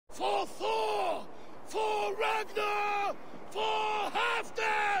For Thor! For Ragnar! For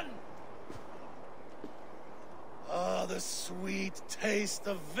Halfdan! Ah, the sweet taste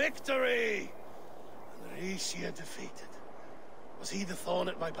of victory! And Ricsige defeated. Was he the thorn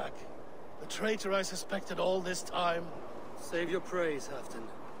at my back? The traitor I suspected all this time? Save your praise, Halfdan.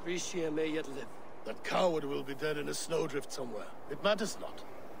 Ricsige may yet live. That coward will be dead in a snowdrift somewhere. It matters not.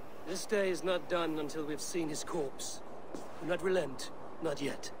 This day is not done until we've seen his corpse. Do not relent. Not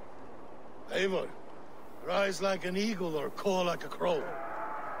yet. Eivor, rise like an eagle or caw like a crow.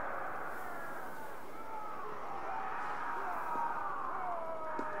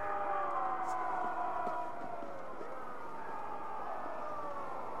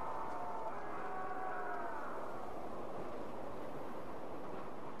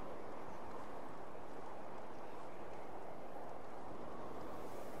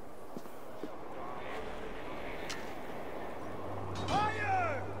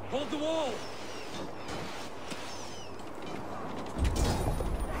 Hold the wall!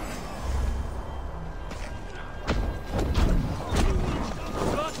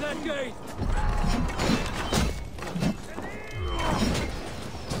 Lock that gate!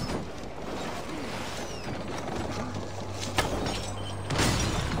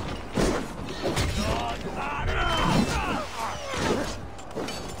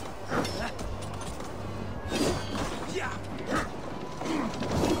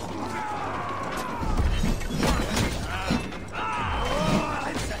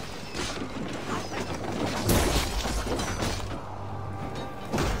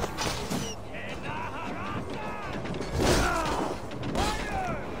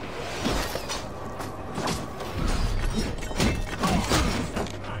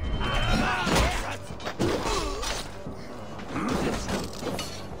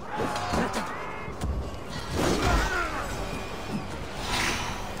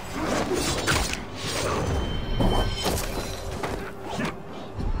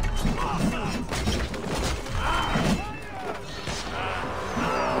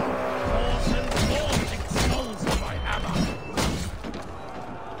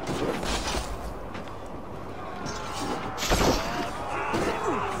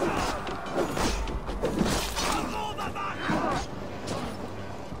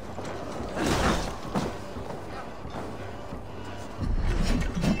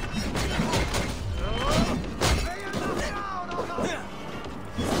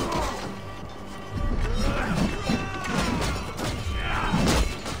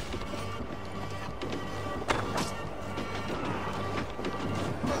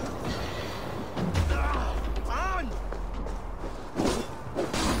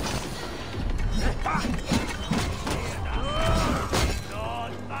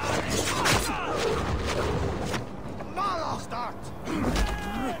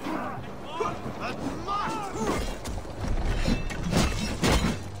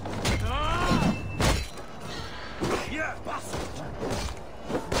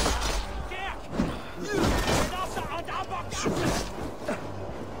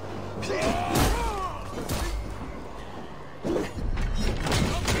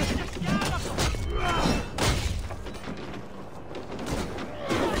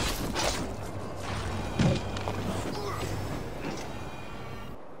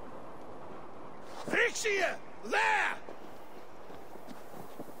 Ricsige! There!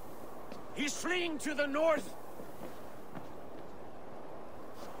 He's fleeing to the north!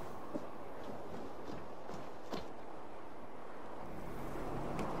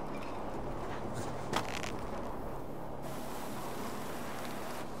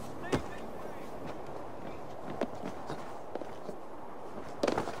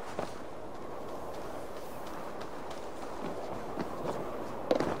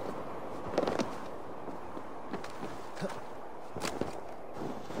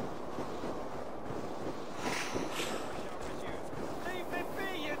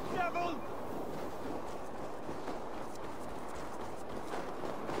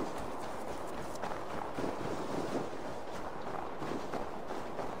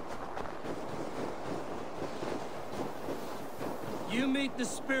 You meet the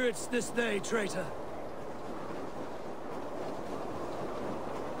spirits this day, traitor.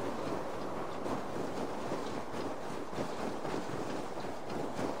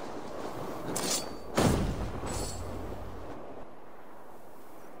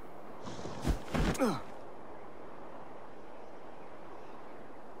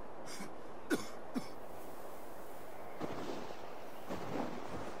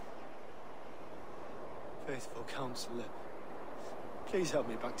 Faithful counselor, please help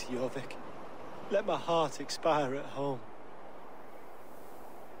me back to Jorvik. Let my heart expire at home.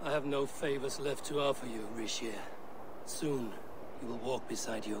 I have no favors left to offer you, ricsige. Soon, you will walk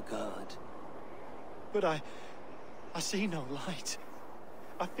beside your god. But I see no light.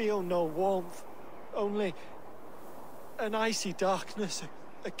 I feel no warmth. Only an icy darkness,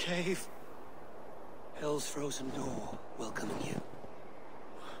 a cave. Hell's frozen door welcoming you.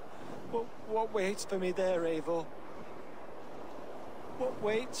 What waits for me there, Eivor? What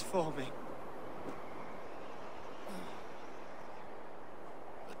waits for me?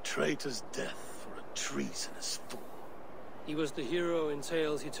 A traitor's death for a treasonous fool. He was the hero in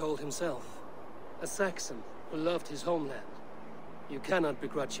tales he told himself. A Saxon who loved his homeland. You cannot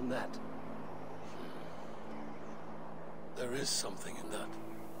begrudge him that. There is something in that.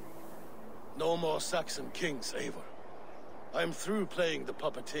 No more Saxon kings, Eivor. I am through playing the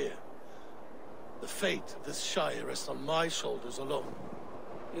puppeteer. The fate of this Shire rests on my shoulders alone.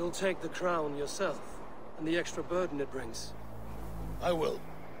 You'll take the crown yourself, and the extra burden it brings. I will.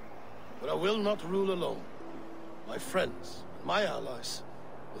 But I will not rule alone. My friends and my allies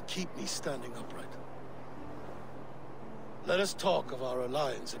will keep me standing upright. Let us talk of our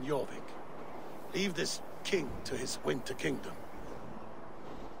alliance in Jorvik. Leave this king to his winter kingdom.